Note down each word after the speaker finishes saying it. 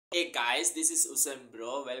Hey guys, this is Usain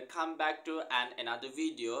bro. Welcome back to another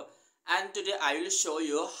video. And today I will show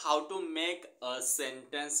you how to make a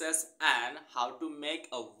sentences and how to make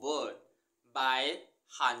a word by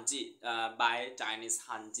Hanzi, by Chinese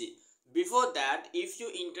Hanzi. Before that, if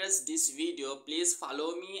you interest this video, please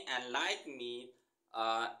follow me and like me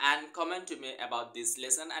and comment to me about this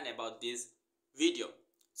lesson and about this video.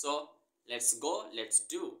 So let's go. Let's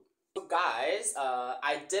do. So guys,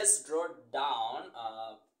 I just wrote down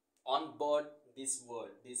on board this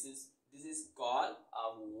word. This is called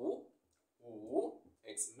a wu. Wu.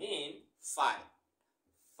 It's mean five.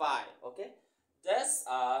 Five. Okay. Just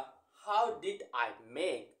how did I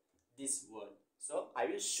make this word? So I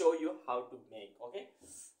will show you how to make. Okay.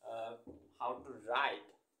 How to write.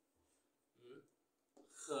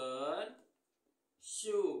 和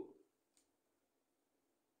秀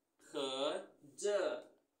和这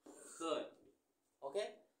Good. Okay.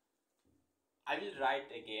 I will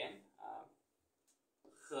write again.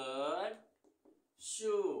 和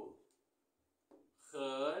树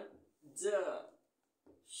和这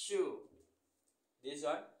树 This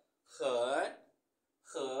one. 和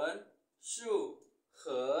树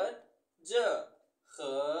和这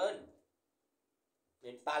和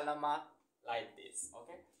明白了吗 Like this.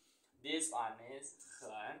 Okay. This one is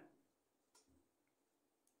和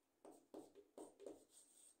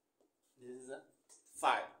This is a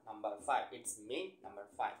 5, number 5. It's mean number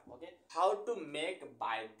 5. Okay. How to make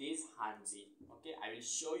by this Hanzi? Okay, I will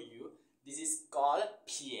show you. This is called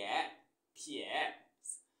Pierre.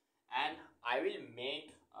 And I will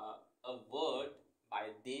make a word by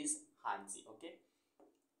this Hanzi. Okay.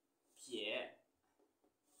 Pierre.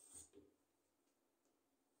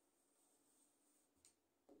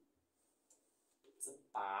 是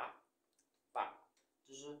把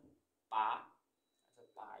就是把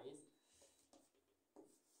is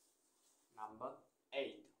number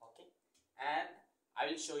 8. Okay, and I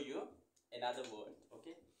will show you another word.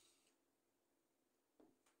 Okay,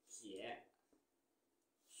 here,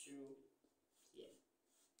 shoe, here.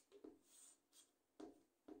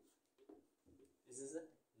 This is a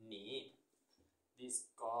ni. This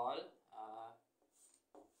called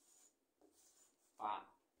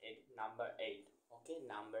number 8. Okay,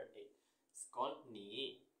 number 8. It's called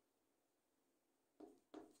ni.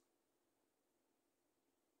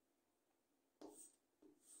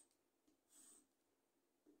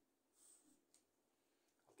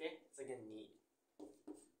 Okay, second ni.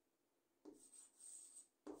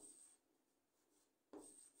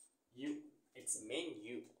 You, it's main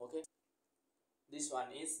you. Okay, this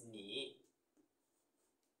one is ni.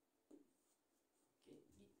 Okay,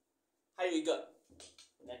 ni. 还有一个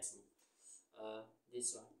next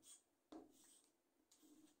this one.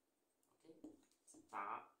 Okay,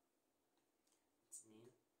 打 it's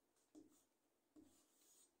mean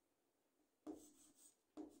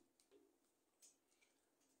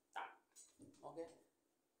Okay,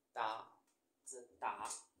 打 是打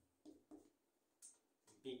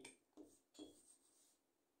big.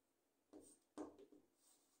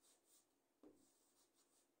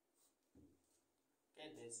 Okay,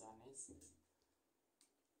 this one is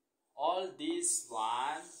all these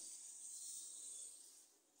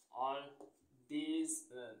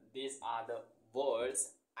are the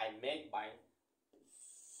words I make by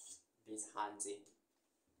this Hanzi.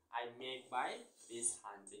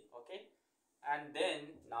 Okay, and then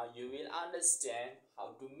now you will understand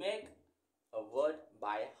how to make a word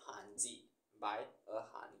by Hanzi.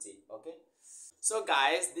 Okay, so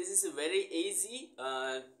guys, this is very easy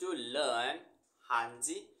to learn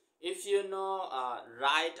Hanzi. If you know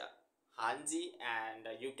write Hanzi, and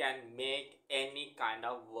you can make any kind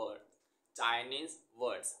of word, Chinese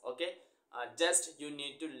words. Okay, just you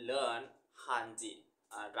need to learn Hanzi,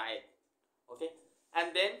 right? Okay,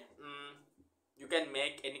 and then you can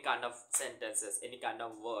make any kind of sentences, any kind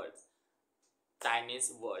of words,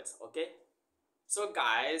 Chinese words. Okay, so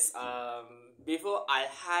guys, before I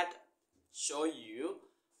had show you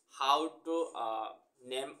how to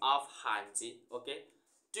name of Hanzi. Okay,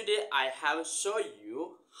 today I have show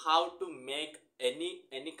you how to make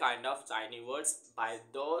any kind of Chinese words by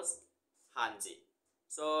those Hanzi.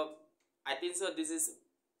 So I think so this is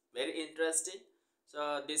very interesting.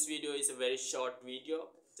 So this video is a very short video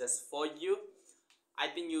just for you. I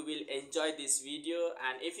think you will enjoy this video,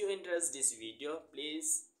 and if you interest this video,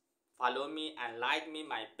 please follow me and like me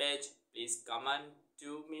my page. Please comment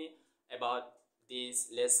to me about this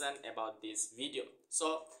lesson, about this video.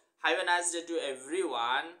 So have a nice day to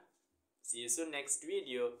everyone. See you soon next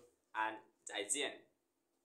video, and 再见。